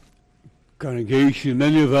Congregation,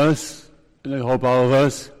 many of us, and I hope all of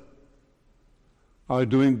us, are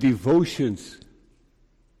doing devotions.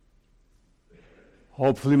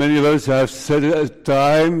 Hopefully many of us have set a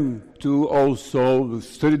time to also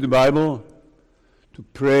study the Bible, to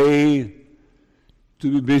pray,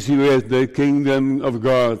 to be busy with the kingdom of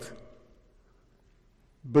God.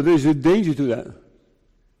 But there's a danger to that.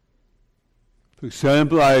 For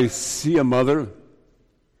example, I see a mother,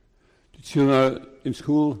 the children are in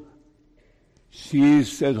school,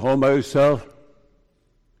 she's at home by herself.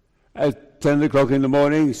 At 10 o'clock in the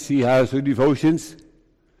morning, she has her devotions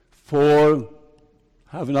for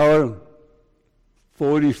half an hour,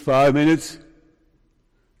 45 minutes.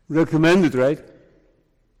 Recommended, right?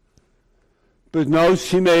 But now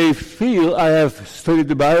she may feel, I have studied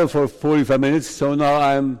the Bible for 45 minutes, so now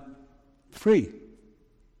I'm free.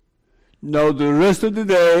 Now the rest of the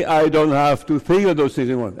day, I don't have to think of those things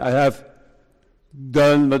anymore. I have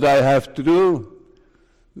done what I have to do.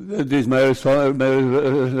 That is my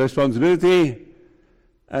responsibility.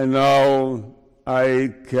 And now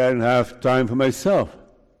I can have time for myself.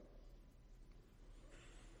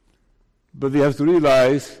 But we have to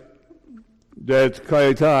realize that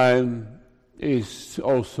quiet time is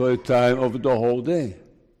also a time of the whole day.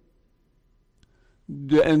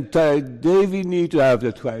 The entire day we need to have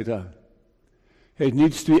that quiet time. It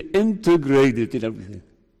needs to be integrated in everything.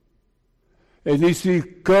 It needs to be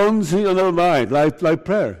constantly on our mind, like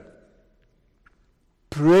prayer.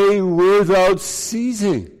 Pray without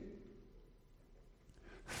ceasing.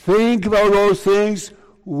 Think about those things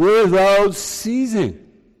without ceasing.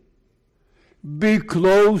 Be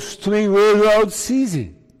close to me without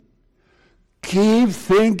ceasing. Keep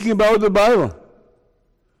thinking about the Bible.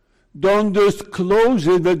 Don't just close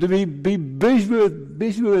it, but be busy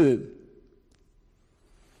with it.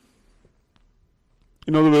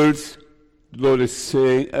 In other words, the Lord is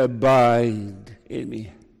saying, abide in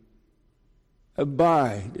me.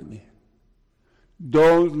 Abide in me.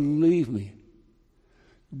 Don't leave me.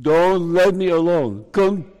 Don't let me alone.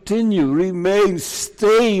 Continue, remain,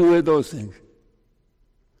 stay with those things.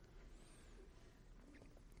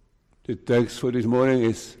 The text for this morning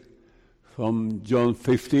is from John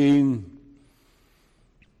 15,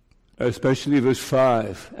 especially verse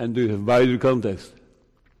 5, and the wider context.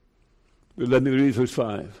 But let me read verse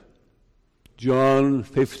 5. John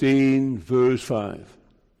 15, verse 5.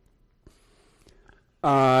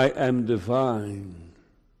 I am the vine,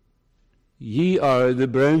 ye are the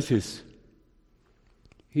branches.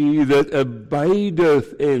 He that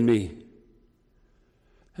abideth in me,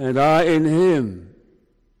 and I in him,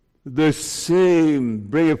 the same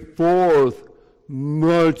bringeth forth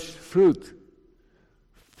much fruit.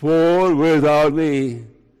 For without me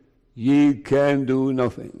ye can do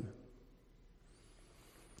nothing.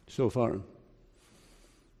 So far.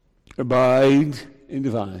 Abide in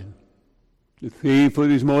the vine. The theme for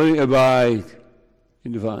this morning, abide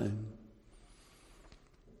in the vine.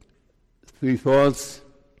 Three thoughts.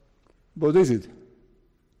 What is it?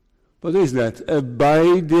 What is that?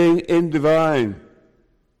 Abiding in the vine.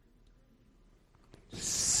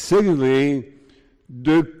 Secondly,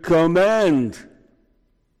 the command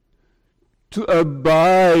to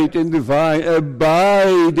abide in the vine.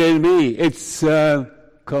 Abide in me. It's a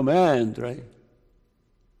command, right?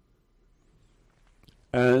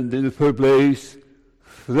 And in the third place,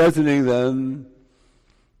 threatening them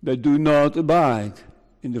that do not abide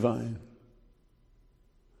in the vine.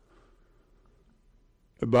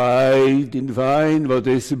 Abide in the vine. What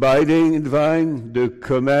is abiding in the vine? The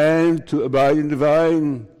command to abide in the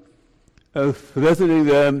vine, threatening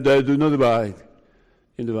them that do not abide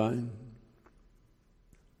in the vine.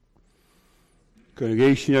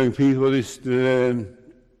 Congregation, young people, what is the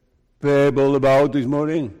parable about this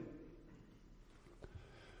morning?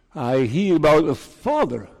 I hear about a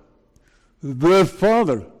father, the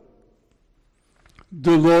Father.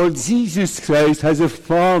 The Lord Jesus Christ has a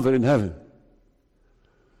Father in heaven.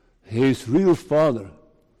 His real Father.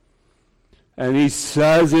 And he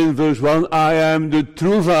says in verse 1, I am the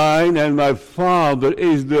true vine, and my Father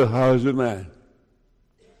is the husbandman.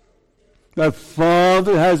 My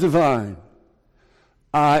Father has a vine.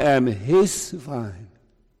 I am his vine.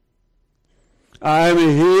 I am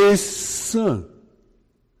his son.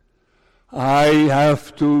 I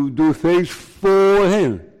have to do things for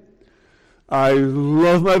him. I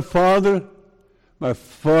love my Father. My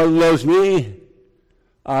Father loves me.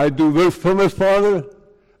 I do work for my Father.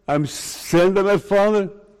 I'm sent by my Father.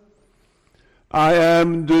 I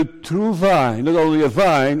am the true vine. Not only a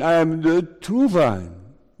vine, I am the true vine.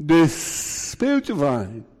 The spiritual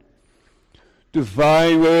vine. The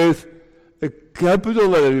vine with a capital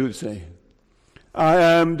letter, you would say. I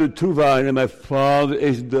am the true vine, and my Father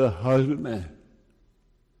is the husbandman.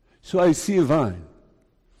 So I see a vine,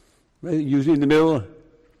 right? Usually in the middle,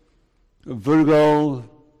 a vertical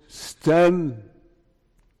stem.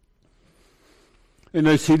 And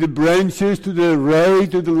I see the branches to the right,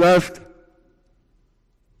 to the left.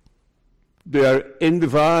 They are in the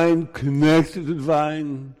vine, connected to the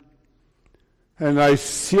vine. And I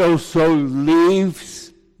see also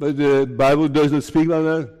leaves, but the Bible does not speak about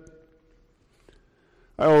that.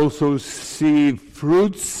 I also see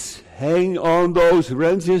fruits hanging on those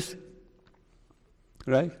branches,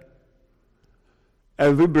 right?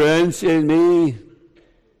 Every branch in me,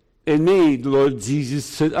 the Lord Jesus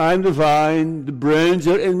said, I am the vine, the branches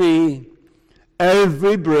are in me.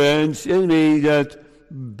 Every branch in me that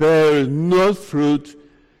bears not fruit,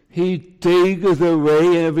 He taketh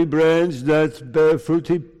away. Every branch that bears fruit,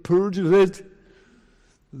 He purges it,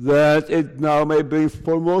 that it now may bring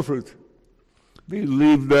forth more fruit. We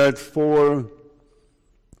leave that for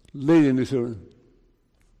later in the sermon.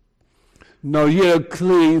 Now ye are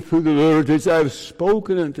clean through the word which I have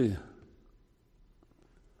spoken unto you.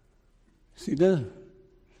 See that?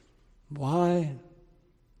 Why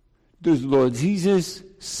does the Lord Jesus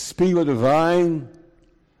speak of the vine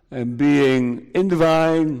and being in the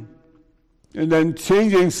vine, and then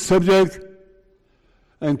changing subject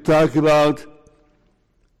and talk about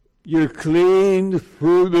you're clean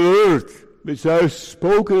through the word which I have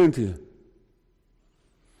spoken unto you?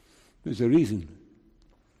 There's a reason.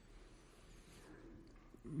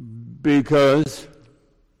 Because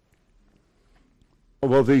of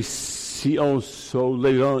what we see also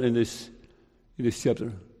later on in this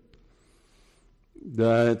chapter,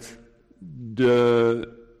 that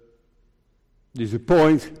there's a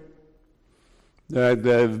point that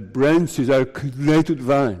the branches are connected to the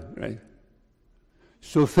vine, right?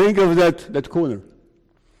 So think of that corner.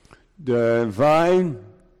 The vine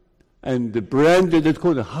and the branch in that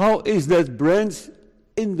corner. How is that branch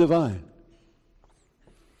in the vine?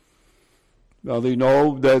 Well, we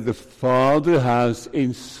know that the Father has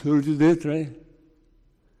inserted it, right?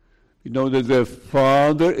 We know that the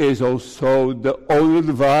Father is also the owner of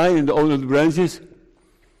the vine and the owner of the branches.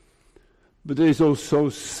 But there is also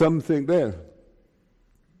something there.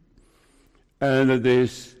 And it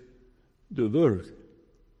is the Word.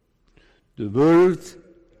 The Word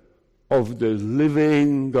of the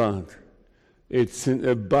living God. It's an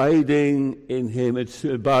abiding in Him. It's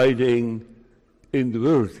abiding in the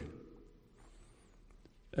Word.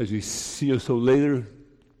 As we see also later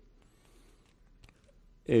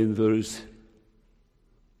in verse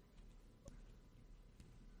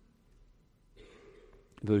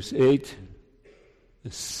 8,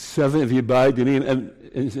 7, if you abide in me,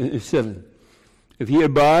 and 7. If ye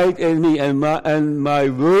abide in me, and my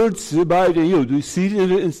words abide in you. Do you see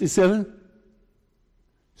it in 7?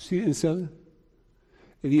 See it in 7?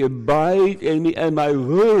 If ye abide in me, and my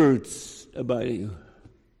words abide in you.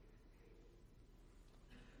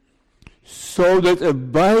 So that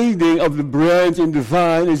abiding of the branch in the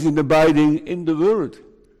vine is in abiding in the word.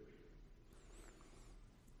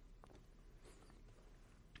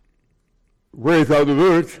 Without the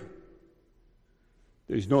word,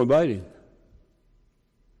 there is no abiding.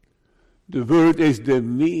 The word is the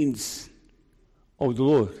means of the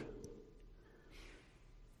Lord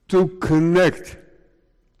to connect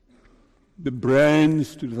the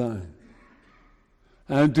branch to the vine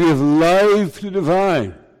and to give life to the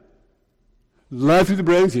vine. Life to the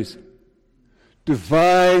branches. The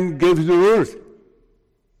vine gives the word.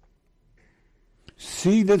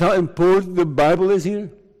 See that how important the Bible is here?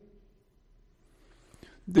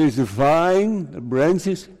 There's a vine, the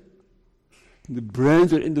branches. The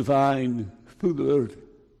branches are in the vine through the word.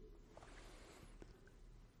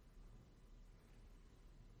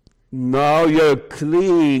 Now you're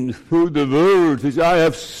clean through the word which I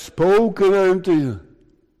have spoken unto you.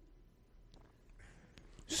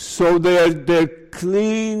 So they're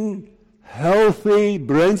clean, healthy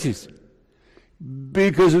branches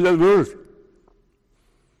because of that word.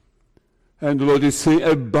 And the Lord is saying,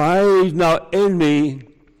 abide now in me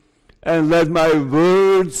and let my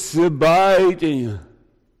words abide in you.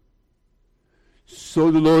 So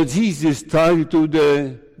the Lord Jesus talking to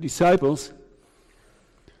the disciples,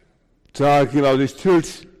 talking about His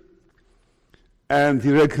church, and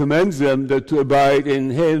He recommends them that to abide in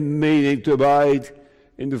Him, meaning to abide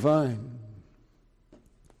in the vine.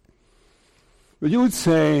 But you would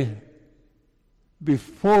say,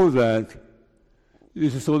 before that,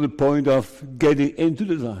 this is all the point of getting into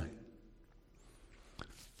the vine.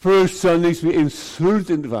 First Sundays we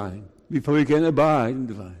insert in the vine before we can abide in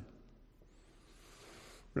the vine.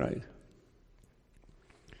 Right?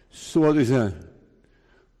 So what is that?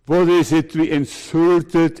 What is it to be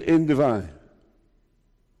inserted in the vine?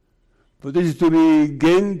 What is it to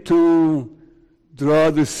begin to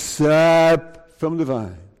draw the sap from the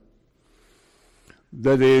vine?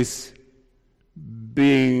 That is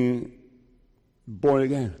being born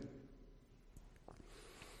again.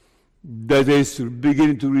 That is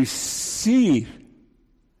beginning to receive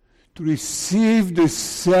the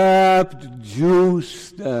sap, the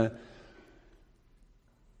juice, the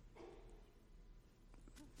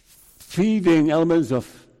feeding elements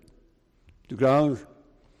of the ground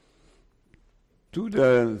to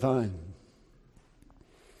the vine.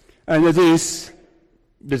 And the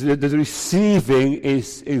receiving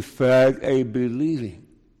is in fact a believing.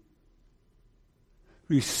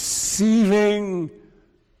 Receiving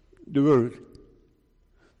the word,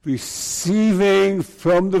 receiving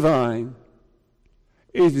from the vine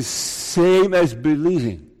is the same as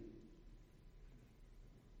believing.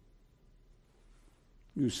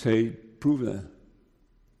 You say, prove that.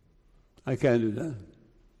 I can't do that.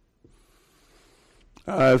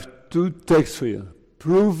 I have two texts for you.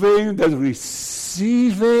 Proving that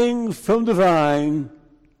receiving from the vine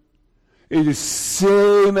is the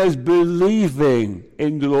same as believing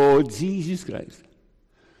in the Lord Jesus Christ.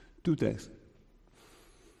 Two texts.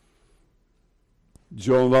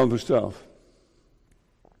 John 1 verse 12.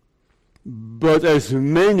 But as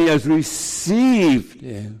many as received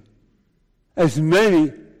him, as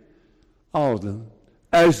many, all of them,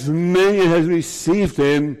 as many as received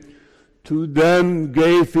him, to them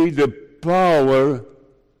gave he the power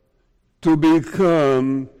to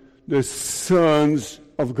become the sons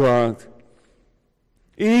of God,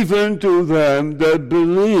 even to them that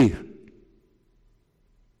believe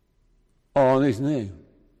on his name.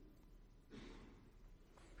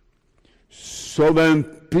 So when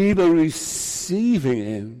people receiving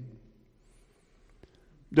him,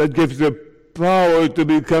 that gives the power to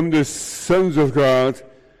become the sons of God,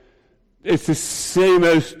 it's the same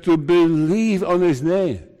as to believe on his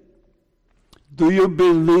name. Do you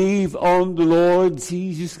believe on the Lord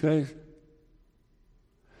Jesus Christ?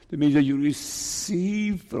 That means that you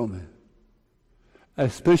receive from him,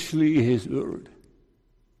 especially his word.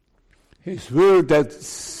 His word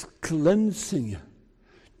that's cleansing you,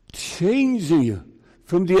 changing you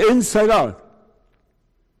from the inside out.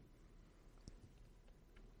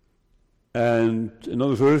 And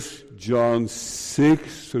another verse, John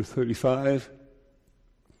 6:35.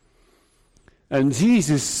 And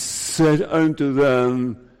Jesus said unto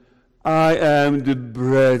them, I am the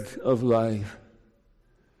bread of life.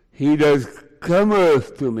 He that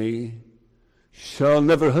cometh to me shall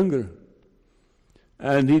never hunger,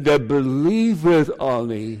 and he that believeth on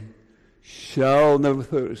me shall never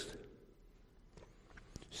thirst.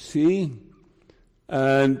 See?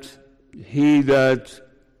 And he that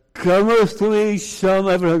cometh to me shall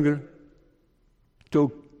never hunger.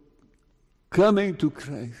 So coming to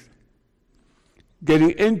Christ,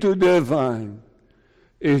 getting into the vine,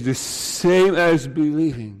 is the same as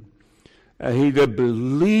believing. And he that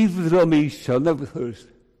believeth on me shall never thirst.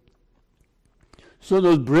 So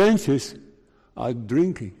those branches are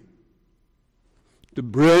drinking. The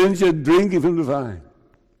branches are drinking from the vine.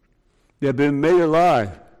 They have been made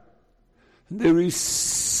alive. They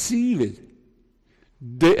receive it.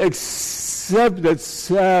 They accept that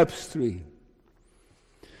sap stream.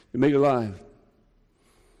 They make it alive.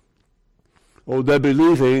 Oh, that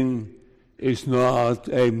believing is not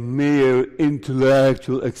a mere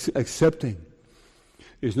intellectual accepting.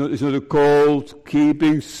 It's not a cold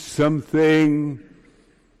keeping something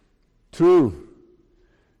true.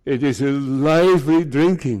 It is a lively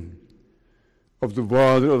drinking of the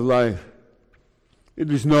water of life. It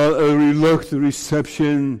is not a reluctant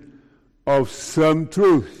reception of some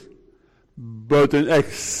truth, but an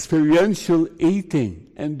experiential eating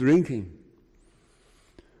and drinking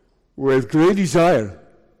with great desire,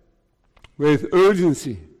 with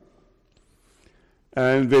urgency,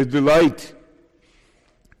 and with delight.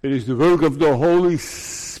 It is the work of the Holy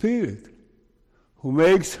Spirit who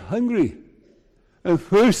makes hungry and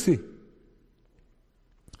thirsty.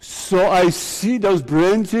 So I see those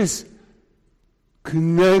branches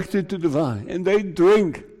connected to the vine, and they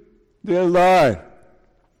drink, they are alive,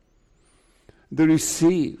 they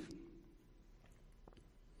receive.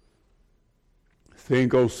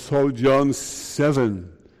 Think also John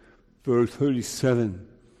 7, verse 37.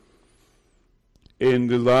 In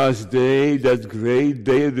the last day, that great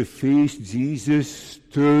day of the feast, Jesus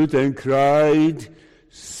stood and cried,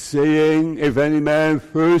 saying, If any man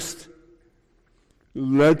thirst,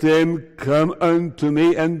 let him come unto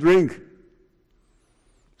me and drink.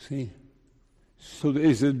 See? So there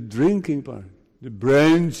is a drinking part. The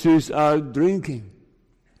branches are drinking.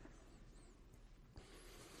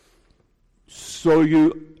 So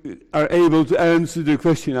you are able to answer the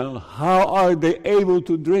question, how are they able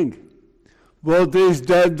to drink? What is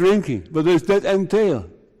that drinking? What does that entail?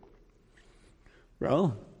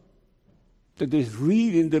 Well, that is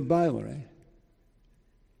reading the Bible, right?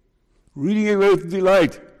 Reading it with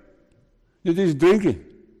delight. That is drinking.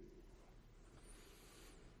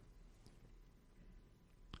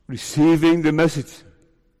 Receiving the message.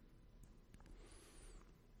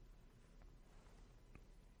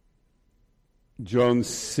 John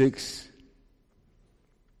 6.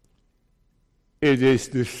 It is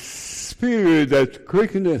the Spirit that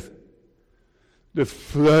quickeneth, the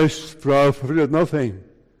flesh profiteth nothing.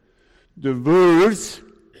 The words,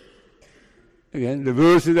 again, the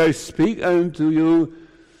words that I speak unto you,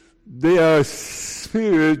 they are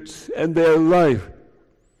spirit and they are life.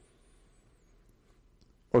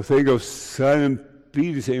 Or think of Simon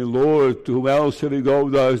Peter saying, Lord, to whom else shall we go?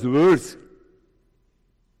 Thou hast the words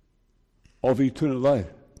of eternal life.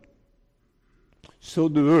 So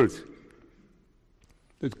the word,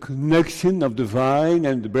 the connection of the vine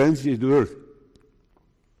and the branch is the word.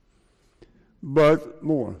 But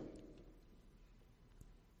more.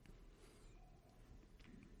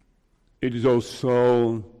 It is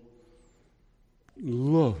also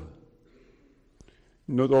love.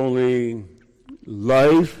 Not only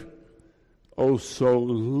life, also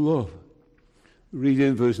love. Read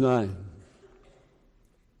in verse 9.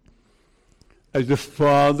 As the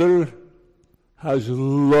Father has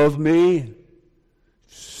loved me,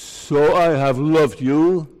 so I have loved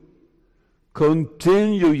you.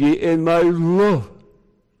 Continue ye in my love.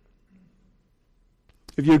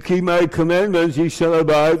 If you keep my commandments, ye shall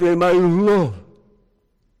abide in my love.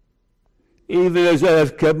 Even as I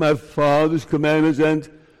have kept my Father's commandments and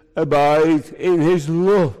abide in his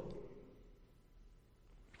love.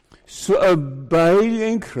 So abiding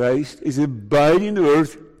in Christ is abiding in the Word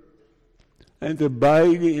and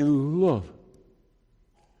abiding in love.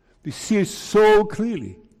 We see it so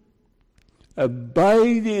clearly.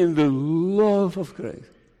 Abiding in the love of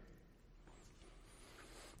Christ.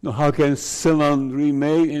 Now, how can someone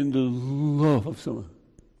remain in the love of someone?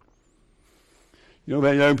 You know,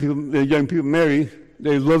 when young people marry,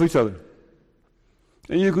 they love each other.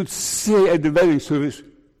 And you could say at the wedding service,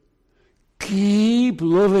 keep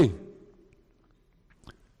loving.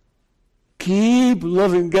 Keep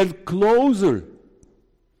loving. Get closer.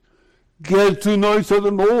 Get to know each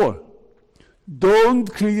other more.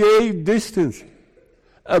 Don't create distance.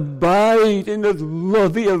 Abide in that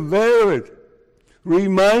love. Be aware of it.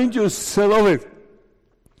 Remind yourself of it.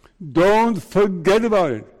 Don't forget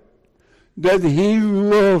about it. That he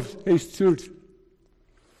loves his church.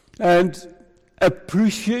 And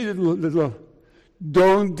appreciate that love.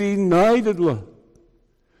 Don't deny that love.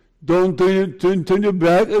 Don't turn your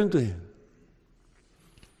back into him.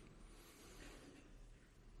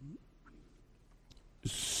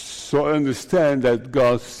 So understand that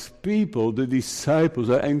God's people, the disciples,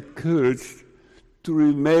 are encouraged to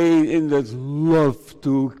remain in that love,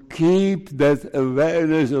 to keep that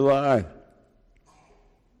awareness alive,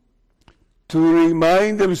 to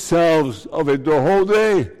remind themselves of it the whole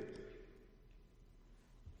day.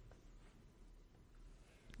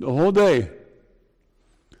 The whole day.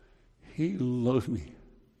 He loves me,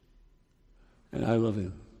 and I love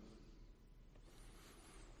him.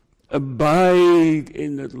 Abide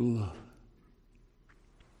in that love.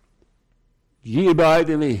 Ye abide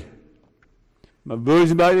in me. My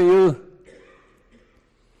words abide in you.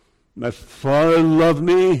 My Father loved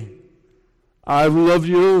me. I've loved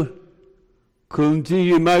you.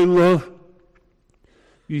 Continue in my love.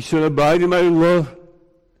 You shall abide in my love.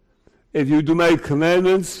 If you do my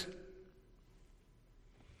commandments.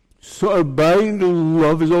 So abiding in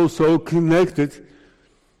love is also connected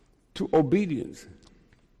to obedience.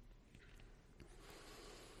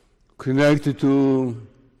 Connected to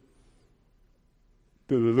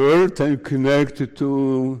the word and connected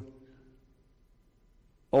to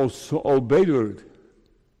also obey the word.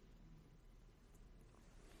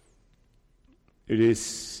 It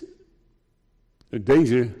is a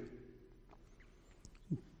danger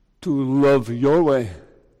to love your way.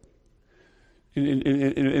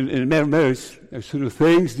 In marriage, there are certain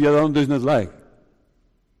things the other one does not like.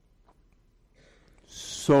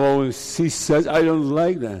 So she says, I don't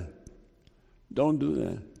like that. Don't do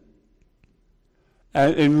that.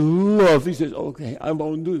 And in love, he says, okay, I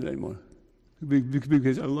won't do that anymore.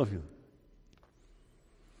 Because I love you.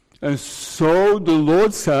 And so the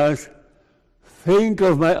Lord says, think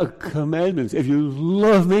of my commandments. If you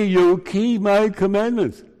love me, you keep my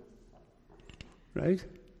commandments. Right?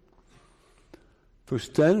 Verse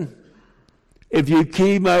 10, If you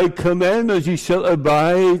keep my commandments, you shall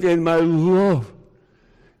abide in my love,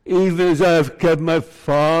 even as I have kept my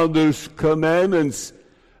Father's commandments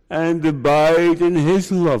and abide in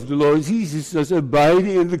his love. The Lord Jesus was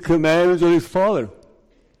abiding in the commandments of his Father,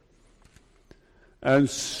 and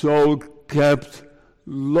so kept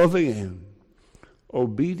loving him.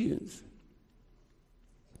 Obedience.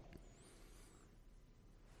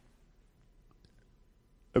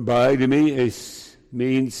 Abide in me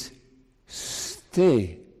means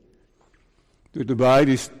stay. To abide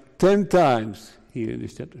is 10 times here in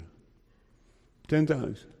this chapter. 10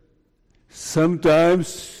 times.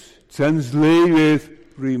 Sometimes translated with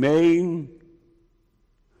remain.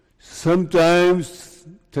 Sometimes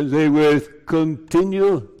translated with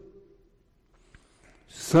continue.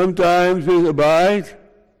 Sometimes with abide.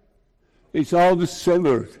 It's all the same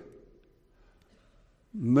word.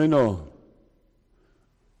 Meno.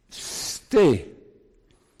 Stay.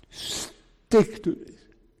 Stick to this.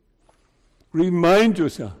 Remind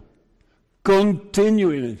yourself. Continue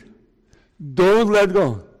in it. Don't let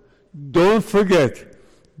go. Don't forget.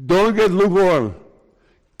 Don't get lukewarm.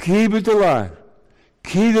 Keep it alive.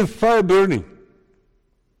 Keep the fire burning.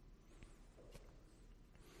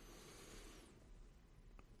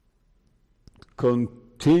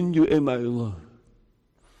 Continue in my love.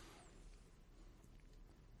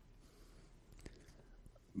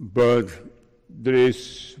 But there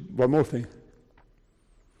is one more thing.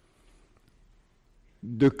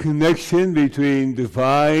 The connection between the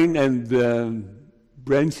vine and the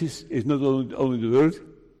branches is not only the word,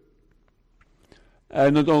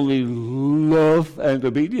 and not only love and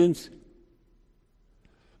obedience,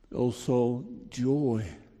 but also joy.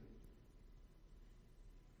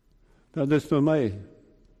 Now, that's not my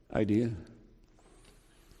idea.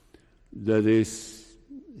 That is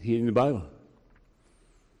here in the Bible.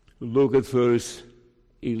 Look at verse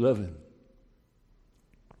 11.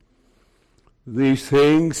 These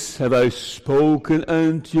things have I spoken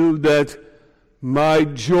unto you, that my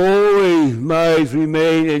joy might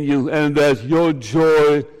remain in you, and that your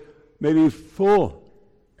joy may be full.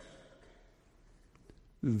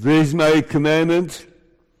 This is my commandment,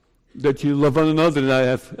 that you love one another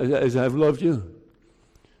as I have loved you.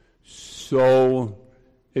 So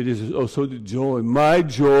it is also the joy. My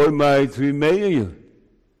joy might remain in you.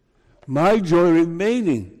 My joy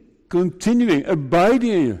remaining, continuing,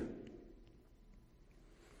 abiding in you.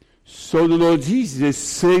 So the Lord Jesus is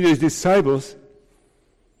saying to his disciples,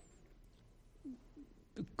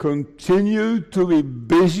 continue to be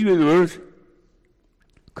busy with the word,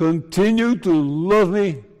 continue to love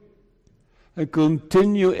me, and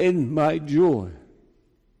continue in my joy.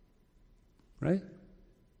 Right?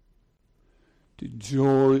 The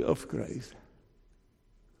joy of Christ.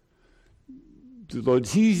 The Lord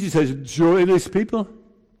Jesus has joy in his people.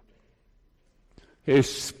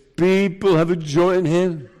 His people have a joy in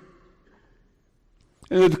him.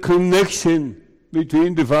 And the connection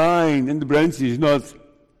between the vine and the branches is not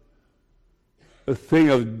a thing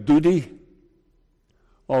of duty,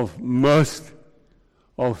 of must,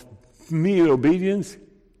 of mere obedience.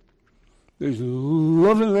 There's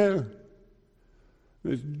love in there.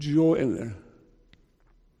 There's joy in there.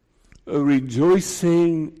 A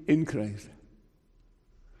rejoicing in Christ.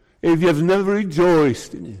 If you have never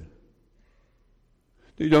rejoiced in him,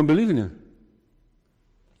 then you don't believe in him.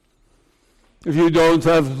 If you don't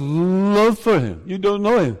have love for him, you don't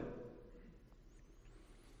know him.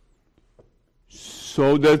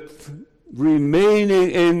 So that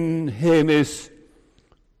remaining in him is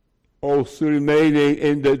also remaining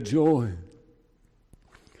in the joy.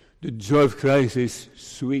 The joy of Christ is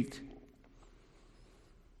sweet.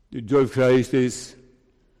 The joy of Christ is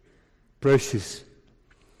precious.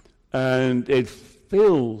 And it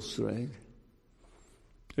fills, right?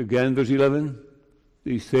 Again, verse 11.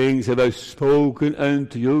 These things have I spoken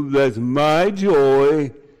unto you, that my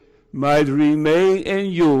joy might remain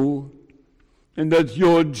in you, and that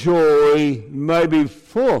your joy might be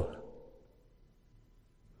full.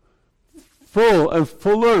 Full and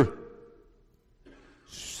fuller.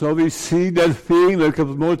 So we see that theme a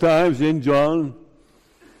couple more times in John,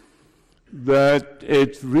 that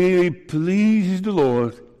it really pleases the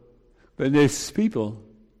Lord when his people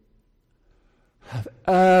have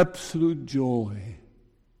absolute joy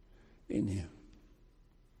in him.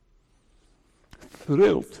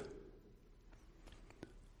 Thrilled,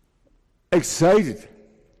 excited,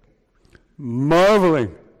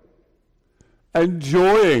 marveling,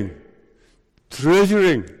 enjoying,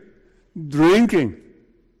 treasuring, drinking,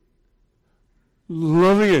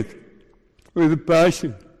 loving it with a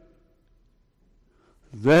passion.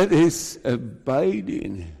 That is abiding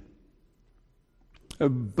in him.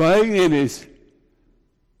 Abiding in is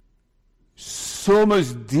so much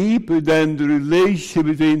deeper than the relationship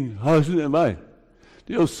between husband and wife.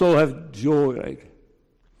 They also have joy, right?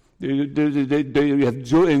 They have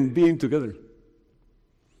joy in being together.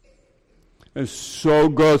 And so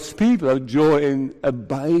God's people have joy in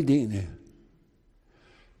abiding in Him.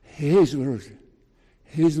 His word,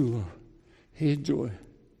 His love, His joy.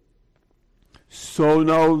 So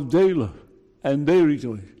now they love and they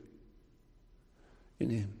rejoice in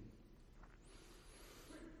Him.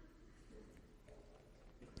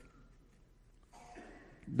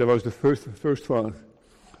 That was the first one.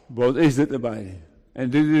 What is it abiding?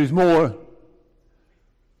 And there is more.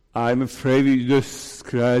 I'm afraid we just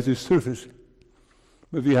scratch the surface.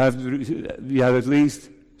 But we have at least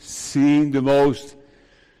seen the most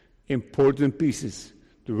important pieces.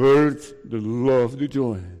 The word, the love, the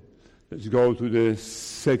joy. Let's go to the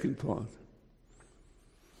second part.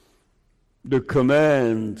 The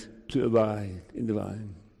command to abide in the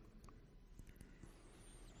vine.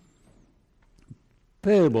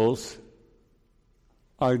 Parables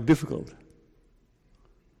are difficult.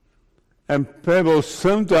 And parables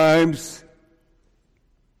sometimes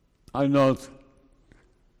are not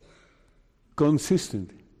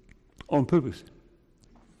consistent on purpose.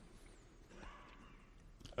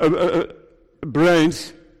 A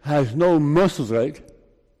branch has no muscles, right?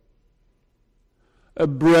 A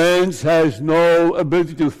branch has no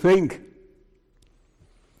ability to think.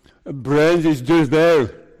 A branch is just there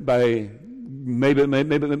by maybe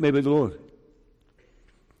the Lord.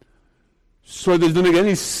 So it doesn't make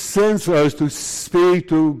any sense for us to speak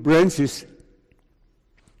to branches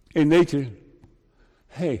in nature.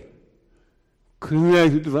 Hey,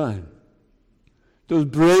 connect with the vine. Those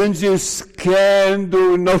branches can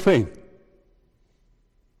do nothing.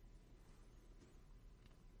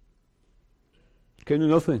 Can do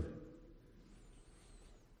nothing.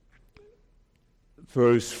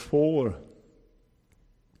 Verse 4.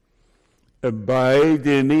 Abide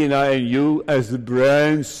in me and I in you, as the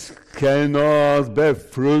branch cannot bear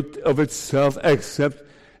fruit of itself except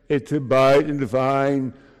it abide in the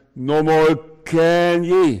vine, no more can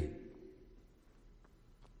ye.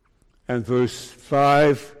 And verse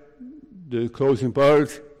 5, the closing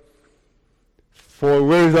part, for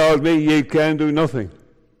without me ye can do nothing.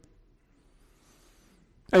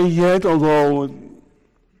 And yet, although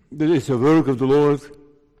there is a work of the Lord,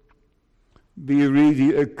 we read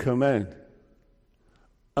here a command.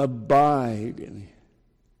 Abide in me.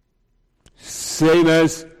 Same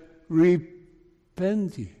as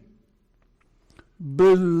repent ye.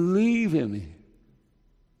 Believe in me.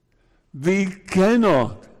 We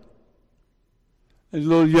cannot. And the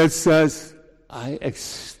Lord yet says, I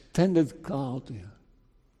extended call to you.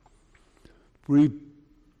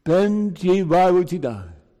 Repent ye, why would ye die?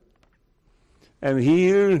 And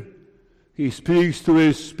here he speaks to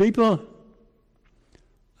his people.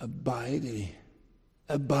 Abide in me.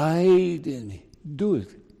 Abide in me. Do it.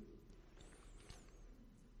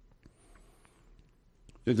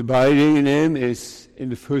 That abiding in Him is, in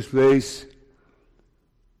the first place,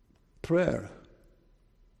 prayer.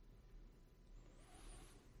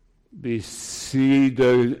 We see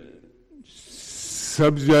the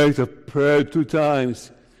subject of prayer 2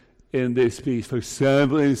 times in this piece. For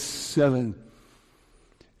example, in 7.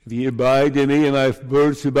 If ye abide in me and my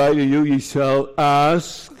words abide in you, ye shall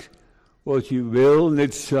ask what you will, and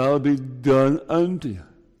it shall be done unto you.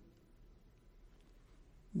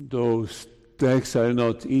 Those texts are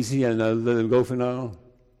not easy, and I'll let them go for now.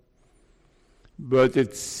 But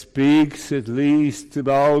it speaks at least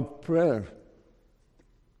about prayer.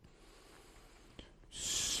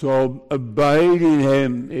 So abide in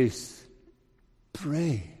Him is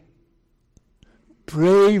pray.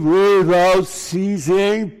 Pray without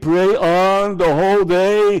ceasing. Pray on the whole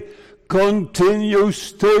day. Continue,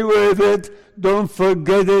 stay with it. Don't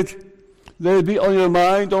forget it. Let it be on your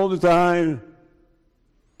mind all the time.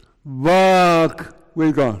 Walk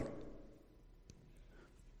with God.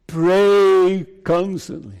 Pray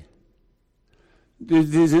constantly.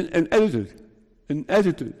 This is an attitude. An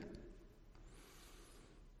attitude.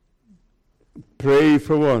 Pray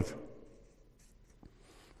for what?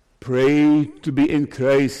 Pray to be in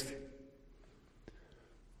Christ.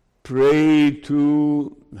 Pray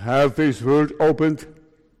to have His Word opened.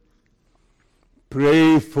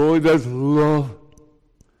 Pray for that love.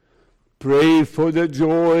 Pray for that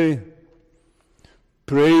joy.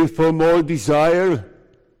 Pray for more desire.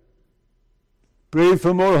 Pray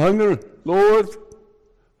for more hunger. Lord,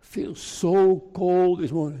 I feel so cold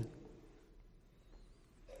this morning.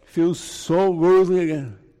 I feel so worthy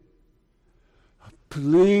again.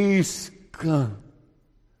 Please come.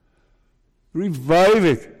 Revive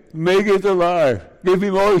it. Make it alive. Give me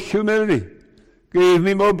more humility. Give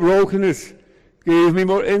me more brokenness. Give me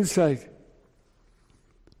more insight.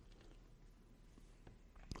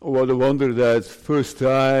 Oh, what a wonder that first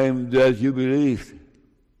time that you believed.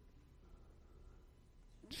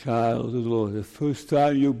 Child of the Lord, the first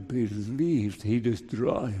time you believed, He just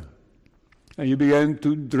drew you. And you began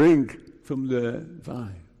to drink from the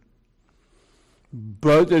vine.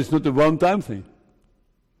 But it's not a one-time thing.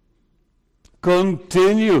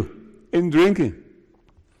 Continue in drinking.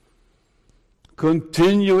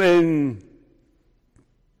 Continue in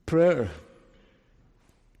prayer.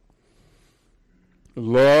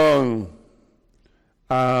 Long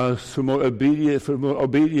for more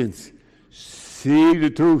obedience. Seek the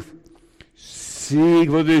truth. Seek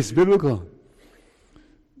what is biblical.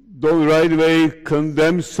 Don't right away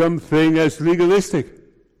condemn something as legalistic.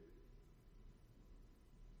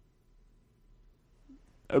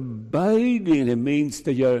 Abiding, it means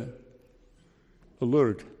that you're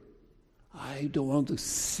alert. I don't want to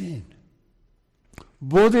sin.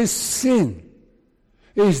 What is sin?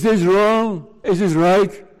 Is this wrong? Is this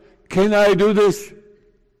right? Can I do this?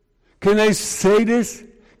 Can I say this?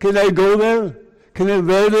 Can I go there? Can I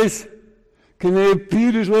wear this? Can I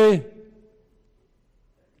appear this way?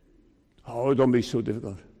 Oh, don't be so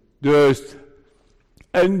difficult. Just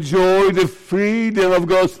enjoy the freedom of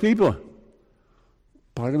God's people.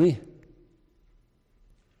 Pardon me?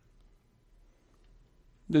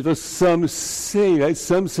 That's what some say, right?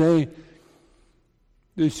 Some say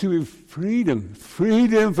there should be freedom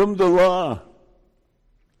from the law.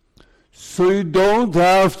 So you don't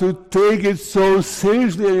have to take it so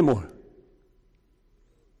seriously anymore.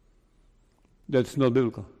 That's not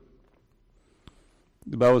biblical.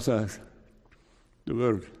 The Bible says, the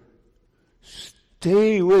Word.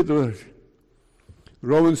 Stay with the Word.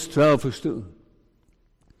 Romans 12, verse 2.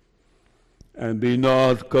 And be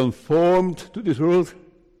not conformed to this world,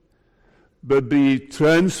 but be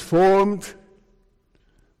transformed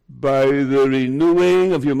by the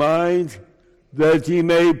renewing of your mind, that ye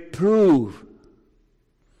may prove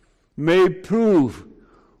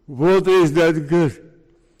what is that good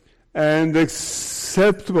and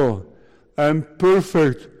acceptable and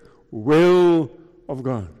perfect will of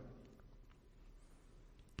God.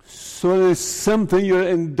 So it is something you're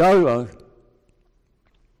in doubt about.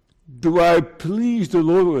 Do I please the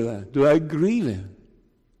Lord with that? Do I grieve Him?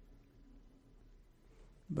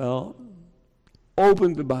 Well,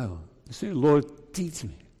 open the Bible and say, Lord, teach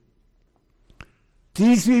me.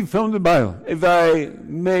 Teach me from the Bible, if I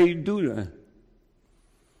may do that.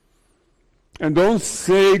 And don't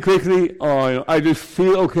say quickly, oh, I just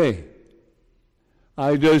feel okay.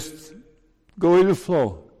 I just go with the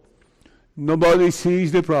flow. Nobody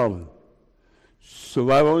sees the problem. So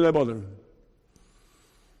why won't I bother?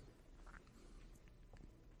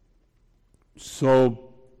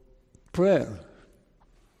 So, prayer.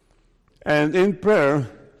 And in prayer,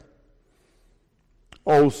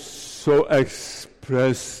 also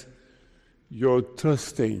express your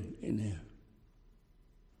trusting in Him.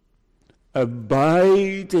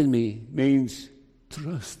 Abide in me means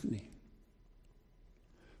trust me.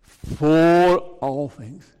 For all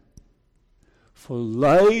things. For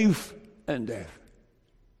life and death.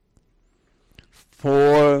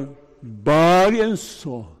 For body and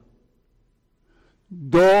soul.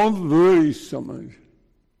 Don't worry so much.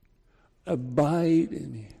 Abide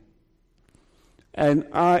in me. And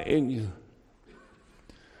I in you.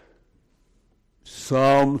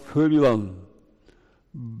 Psalm 31.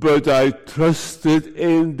 But I trusted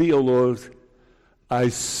in thee, O Lord. I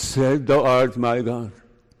said, thou art my God.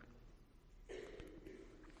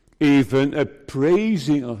 Even a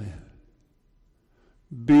praising of Him.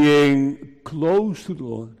 Being close to the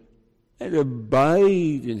Lord and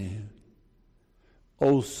abide in Him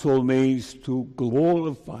also means to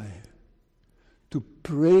glorify Him, to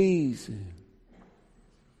praise Him.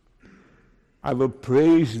 I will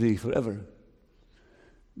praise Thee forever,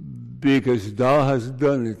 because Thou hast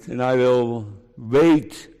done it, and I will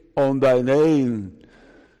wait on Thy name,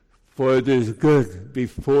 for it is good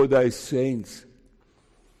before Thy saints.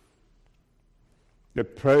 The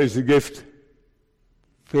prayer is a gift.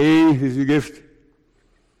 Faith is a gift.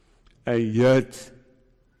 And yet,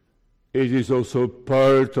 it is also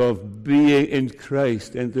part of being in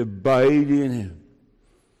Christ and abiding in Him.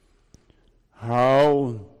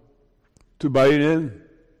 How to abide in Him?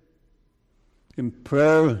 In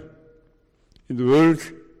prayer, in the Word,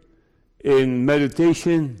 in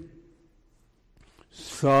meditation.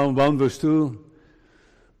 Psalm 1 verse 2.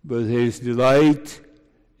 But His delight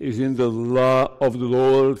is in the law of the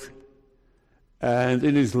Lord, and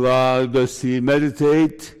in His law does He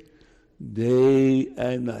meditate day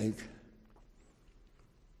and night.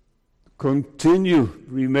 continue,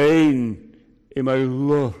 remain in my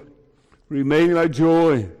love, remain in my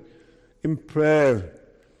joy, in prayer,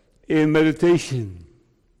 in meditation,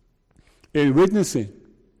 in witnessing.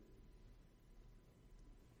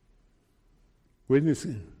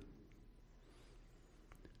 Witnessing.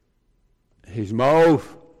 His mouth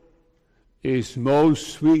is most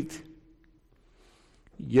sweet,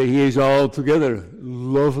 yet he is altogether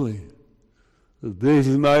lovely. This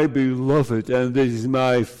is my beloved, and this is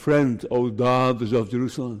my friend, O daughters of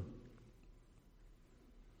Jerusalem.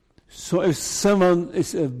 So if someone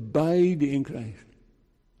is abiding in Christ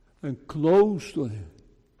and close to him,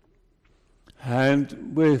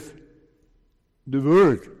 and with the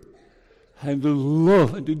word, and the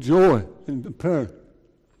love, and the joy, and the prayer,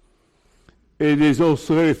 it is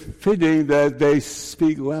also very fitting that they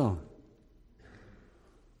speak well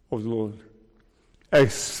of the Lord.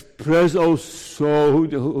 Express also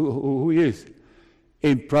who he is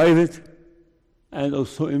in private and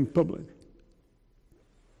also in public.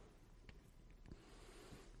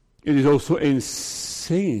 It is also in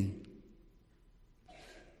singing,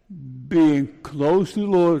 being close to the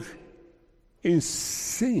Lord in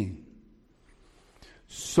singing.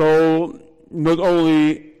 So not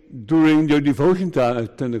only during your devotion time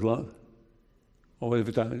at 10 o'clock, or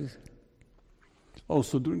whatever time it is,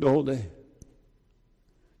 also during the whole day,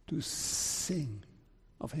 to sing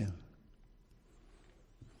of him.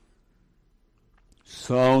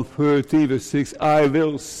 Psalm 13, verse 6, I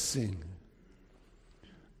will sing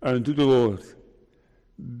unto the Lord,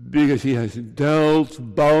 because he has dealt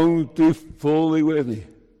bountifully with me.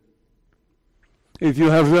 If you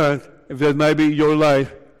have that, if that might be your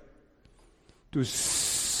life, to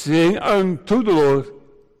sing unto the Lord,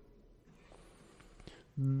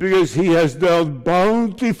 because he has dealt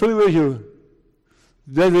bountifully with you,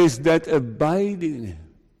 that is that abiding in him.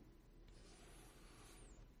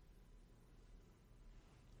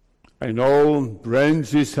 I know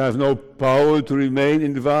branches have no power to remain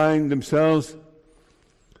in the vine themselves.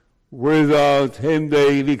 Without him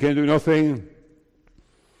we can do nothing.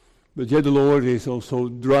 But yet the Lord is also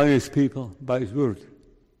drawing his people by his word.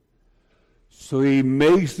 So he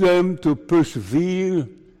makes them to persevere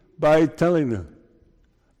by telling them,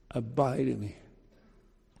 abide in me.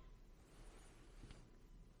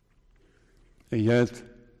 And yet,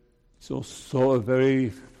 it's also a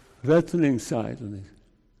very threatening side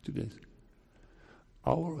to this.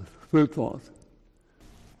 Our third thought.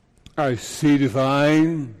 I see the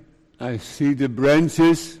vine, I see the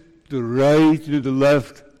branches, the right to the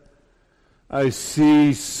left. I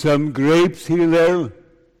see some grapes here and there.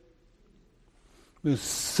 But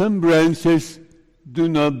some branches do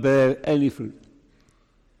not bear any fruit.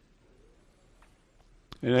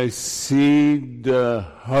 And I see the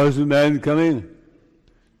husbandman coming,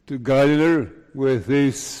 the gardener, with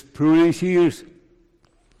his pruning shears,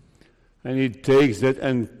 and he takes that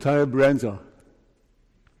entire branch off,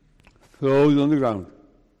 throws it on the ground.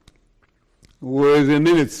 Within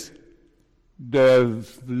minutes, the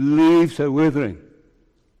leaves are withering,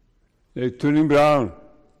 they're turning brown,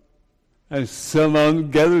 and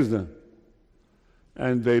someone gathers them,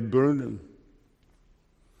 and they burn them.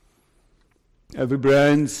 Every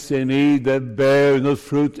branch in me that bears not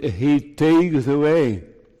fruit, he takes away.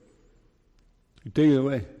 He takes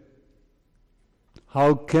away.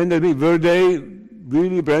 How can that be? Were they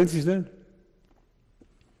really branches then?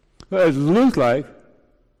 Well, it looked like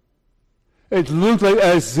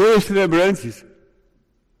as if they were branches.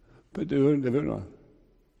 But they were not.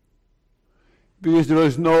 Because there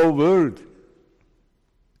was no word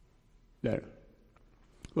there.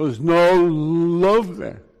 There was no love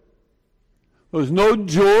there. There was no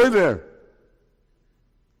joy there.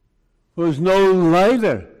 There was no light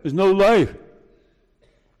there. There was no life.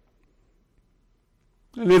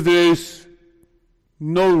 And if there is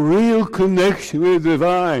no real connection with the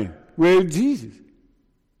vine, with Jesus,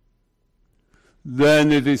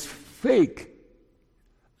 then it is fake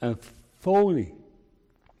and phony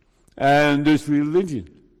and just religion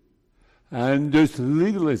and just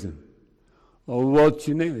legalism or what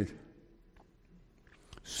you name it.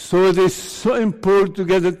 So it is so important to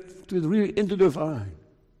get it really into the vine.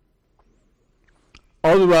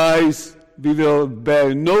 Otherwise, we will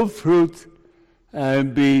bear no fruit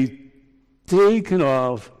and be taken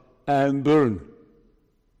off and burned.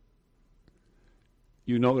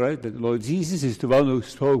 You know, right, that the Lord Jesus is the one who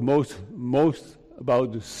spoke most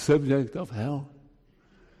about the subject of hell.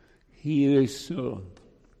 He is so.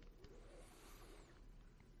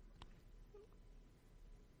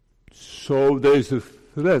 So there is a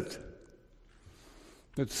threat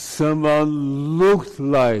that someone looked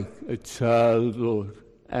like a child of the Lord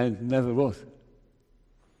and never was.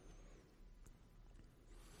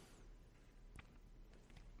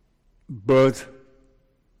 but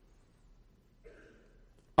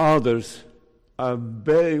others are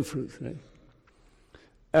bearing fruit. Right?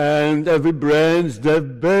 And every branch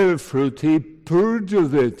that bears fruit, he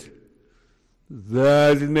purges it,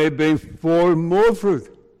 that it may bring forth more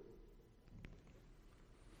fruit.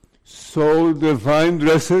 So the vine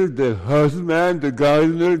dresser, the husbandman, the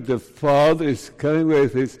gardener, the father is coming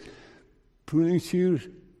with his pruning shears,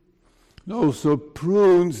 and also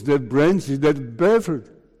prunes the branches that bear fruit,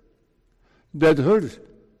 that hurt.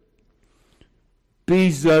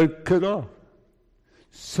 Pieces are cut off.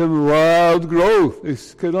 Some wild growth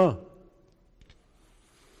is cut off.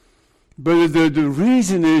 But the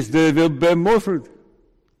reason is that they will bear more fruit.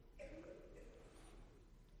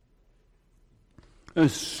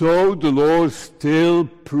 And so the Lord still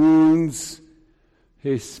prunes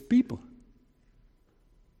his people.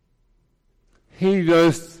 He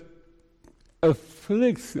just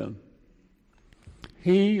afflicts them.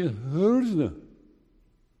 He hurts them.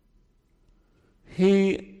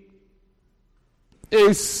 He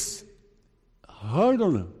is hard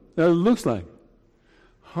on them. That looks like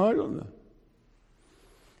hard on them.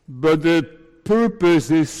 But the purpose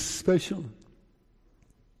is special.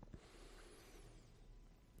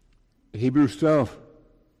 Hebrews 12.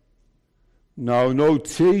 Now no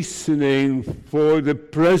chastening for the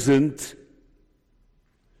present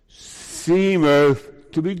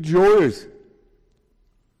seemeth to be joyous.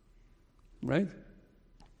 Right?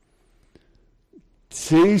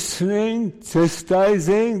 Chastening,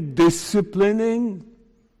 chastising, disciplining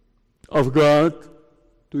of God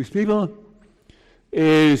to his people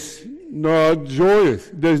is not joyous.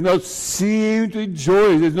 Does not seem to be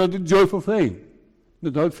joyous. It's not a joyful thing.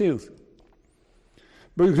 That's how it feels.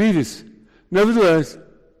 But read this. Nevertheless,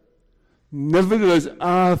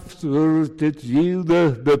 after it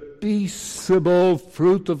yieldeth the peaceable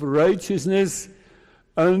fruit of righteousness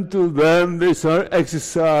unto them which are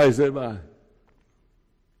exercised thereby.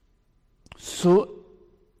 So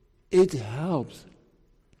it helps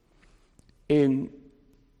in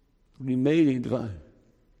remaining divine.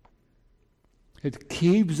 It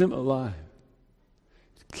keeps them alive.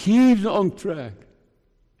 It keeps them on track.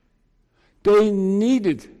 They need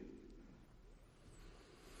it.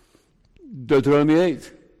 Deuteronomy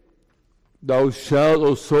 8. Thou shalt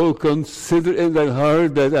also consider in thy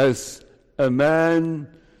heart that as a man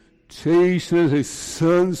chasteneth his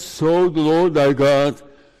son, so the Lord thy God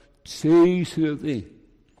chasteneth thee.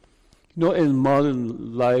 You know, in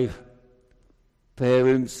modern life,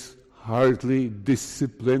 parents hardly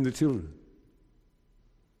discipline the children.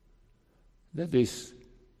 That is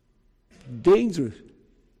dangerous.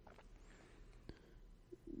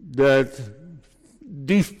 That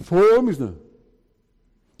deforms them.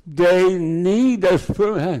 They need that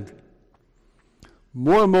firm hand.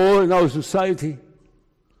 More and more in our society,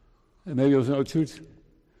 and maybe also in our church,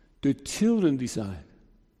 the children decide,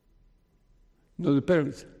 not the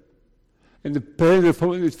parents. And the parents are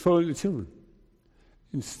following the children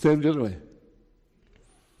instead of the other way.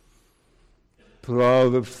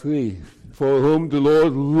 Proverbs 3. For whom the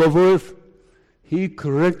Lord loveth, he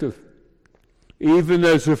correcteth, even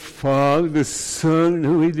as a father the son in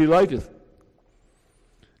whom he delighteth.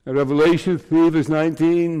 And Revelation 3 verse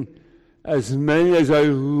 19, as many as I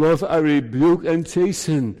love I rebuke and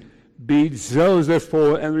chasten. Be zealous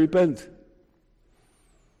therefore and repent.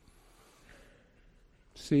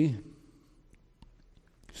 See?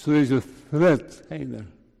 So there's a threat in there.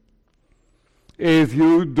 If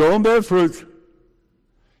you don't bear fruit,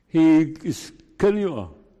 he is cutting you off.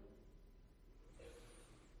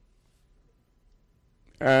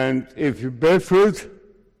 And if you bear fruit,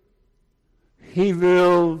 he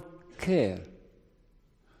will care.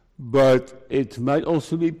 But it might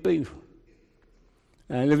also be painful.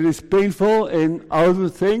 And if it is painful in other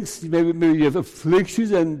things, maybe you have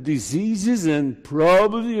afflictions and diseases and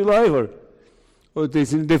problems in your life, or it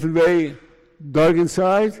is in a different way, dark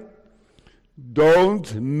inside,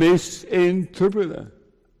 don't misinterpret that.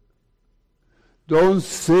 Don't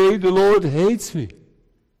say the Lord hates me.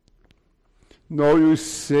 No, you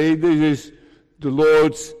say this is the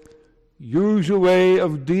Lord's usual way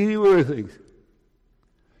of dealing with things.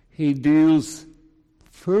 He deals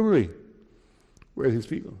firmly with his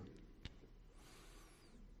people.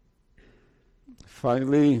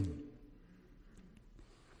 Finally,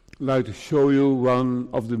 I'd like to show you one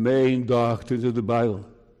of the main doctrines of the Bible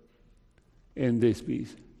in this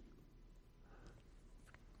piece.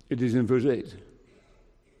 It is in verse 8.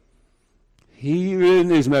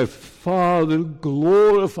 Herein is my Father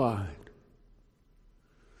glorified,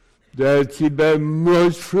 that ye bear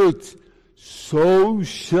much fruit, so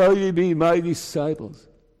shall ye be my disciples.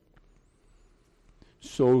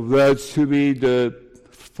 So that should be the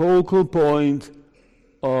focal point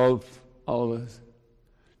of all of us.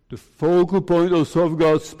 The focal point also of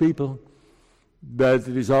God's people, that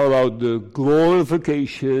it is all about the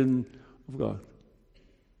glorification of God.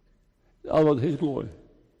 All about His glory.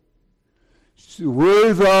 So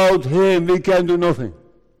without Him, we can do nothing.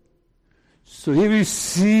 So He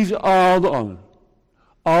receives all the honor,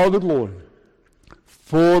 all the glory,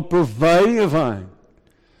 for providing a vine,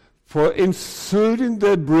 for inserting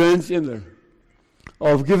that branch in there,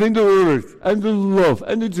 of giving the word, and the love,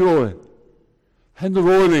 and the joy, and the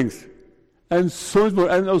warnings, and so much more,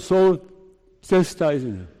 and also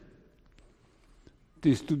chastising him.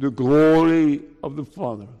 This to the glory of the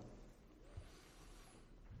Father.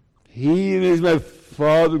 Here is my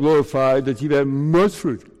Father glorified, that ye bear much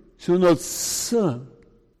fruit, so not some,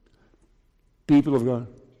 people of God.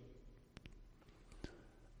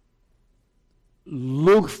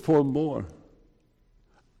 Look for more.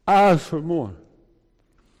 Ask for more.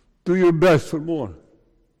 Do your best for more.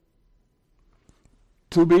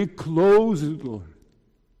 To be close to the Lord.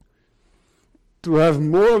 To have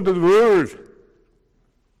more of the Word.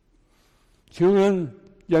 Children,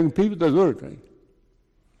 young people, that's Word, right?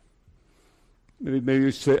 Maybe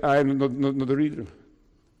you say, I'm not a reader.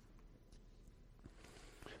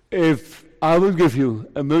 If I would give you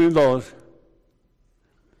 $1 million,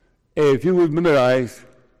 if you would memorize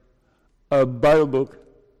a Bible book,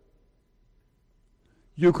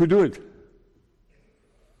 you could do it.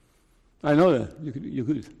 I know that. You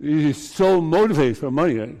could. You're so motivated for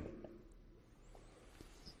money, right?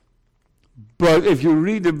 But if you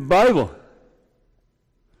read the Bible,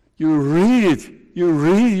 you read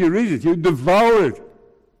it, you devour it.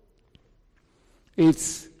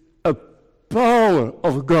 It's a power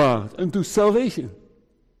of God unto salvation.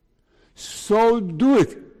 So do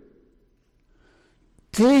it.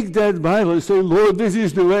 Take that Bible and say, Lord, this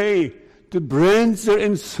is the way. The branches are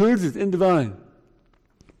inserted in the vine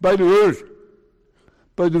by the Word.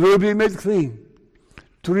 By the Word being made clean.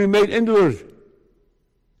 To remain in the Word.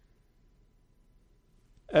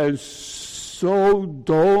 And so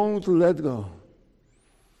don't let go.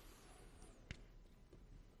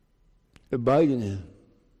 Abide in Him.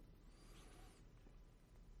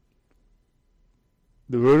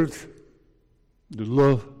 The Word, the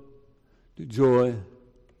love, the joy,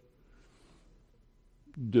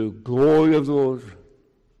 the glory of the Lord,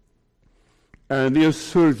 and the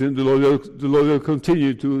assertion the Lord will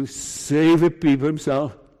continue to save the people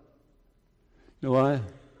Himself. You know why?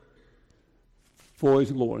 For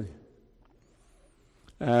His glory.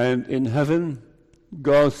 And in heaven,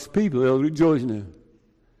 God's people will rejoice in Him.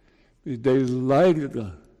 Because they like that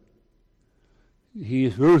God. He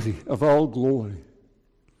is worthy of all glory.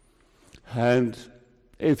 And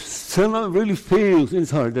if someone really feels in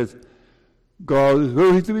his heart that God is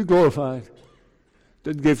worthy to be glorified,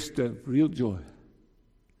 that gives them real joy.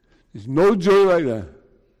 There's no joy like that.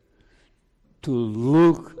 To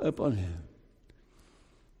look upon Him.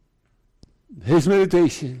 His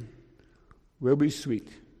meditation will be sweet.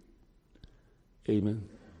 Amen.